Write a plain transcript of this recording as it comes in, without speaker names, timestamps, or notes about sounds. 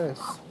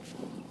Yes.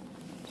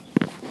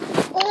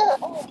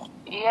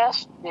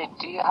 Yes,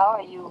 Daddy. How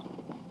are you?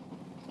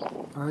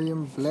 I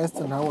am blessed,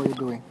 and how are you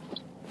doing?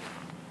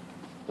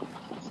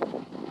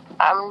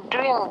 I'm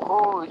doing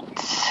good.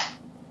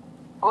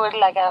 Good,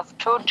 like I've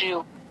told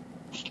you.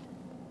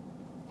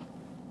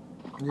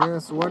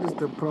 Yes, what is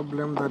the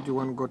problem that you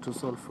want God to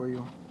solve for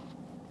you?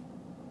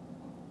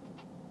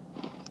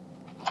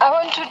 I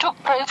want you to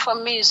pray for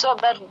me so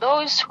that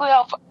those whom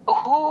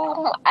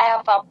I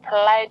have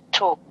applied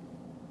to,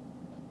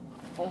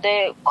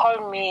 they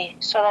call me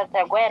so that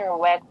I go and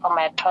work for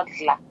my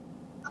toddler.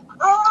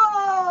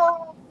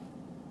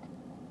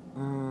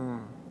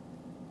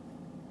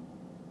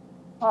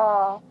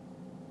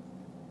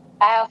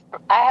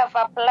 I have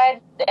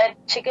applied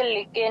at Chicken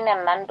Licken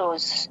and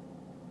Nando's.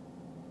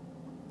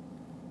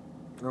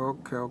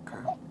 Okay.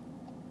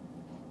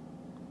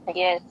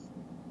 Yes.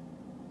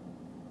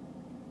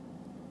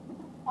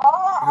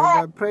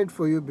 Have I prayed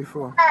for you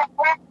before?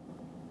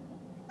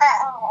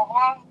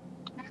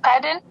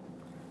 Pardon?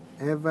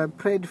 Have I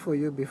prayed for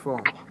you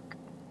before?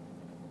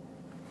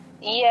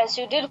 Yes,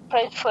 you did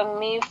pray for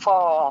me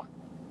for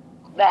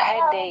the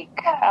headache.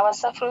 I was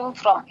suffering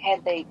from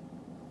headache.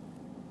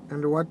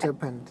 And what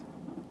happened?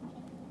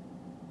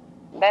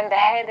 Then the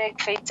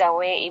headache fades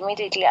away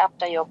immediately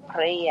after your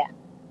prayer.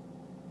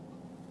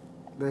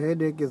 The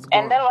headache is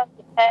gone. And that was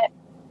the time,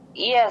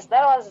 yes,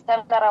 that was the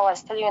time that I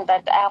was telling you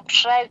that I have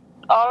tried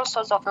all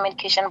sorts of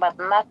medication, but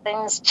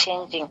nothing's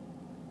changing.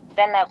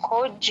 Then I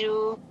called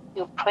you,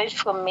 you prayed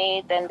for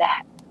me, then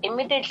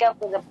immediately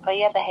after the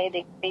prayer, the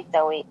headache fades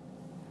away.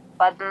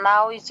 But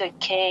now it's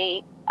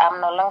okay.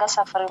 I'm no longer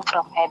suffering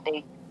from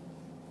headache.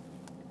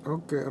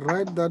 Okay,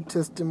 write that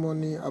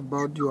testimony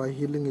about your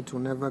healing. It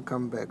will never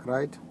come back,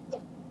 right?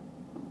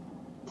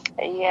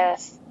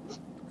 Yes.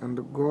 And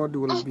God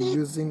will be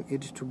using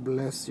it to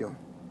bless you.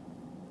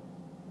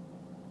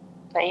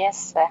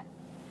 Yes, sir.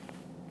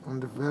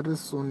 And very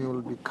soon you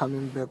will be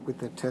coming back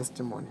with a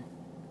testimony.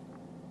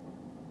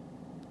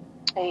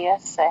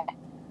 Yes, sir.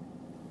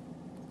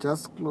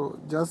 Just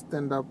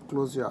stand up,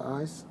 close your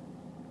eyes.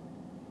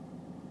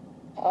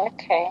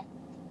 Okay.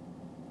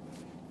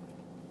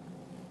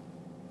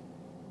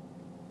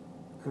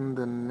 In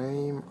the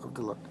name of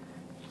the Lord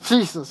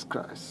Jesus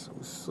Christ,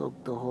 we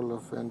soak the whole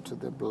of it into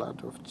the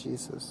blood of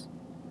Jesus,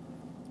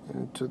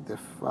 into the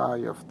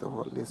fire of the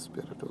Holy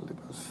Spirit, Holy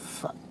Ghost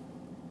fire.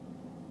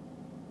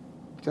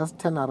 Just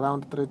turn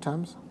around 3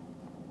 times.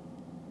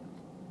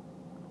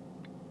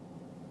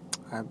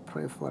 I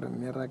pray for a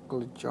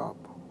miracle job.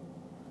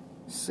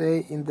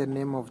 Say, in the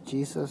name of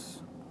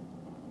Jesus,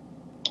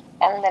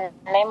 In the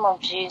name of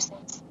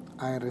Jesus,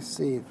 I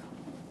receive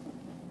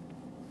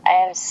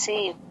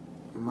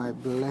my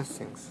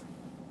blessings.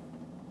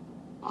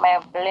 My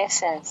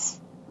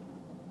blessings.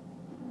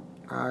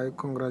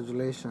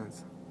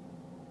 Congratulations.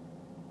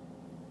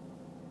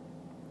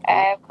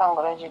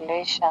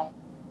 Congratulations.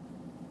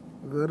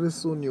 Very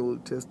soon you will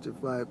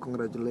testify.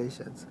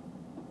 Congratulations.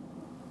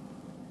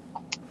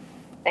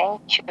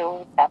 Thank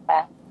you,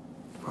 Papa.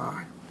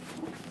 Bye.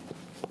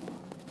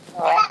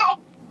 Bye.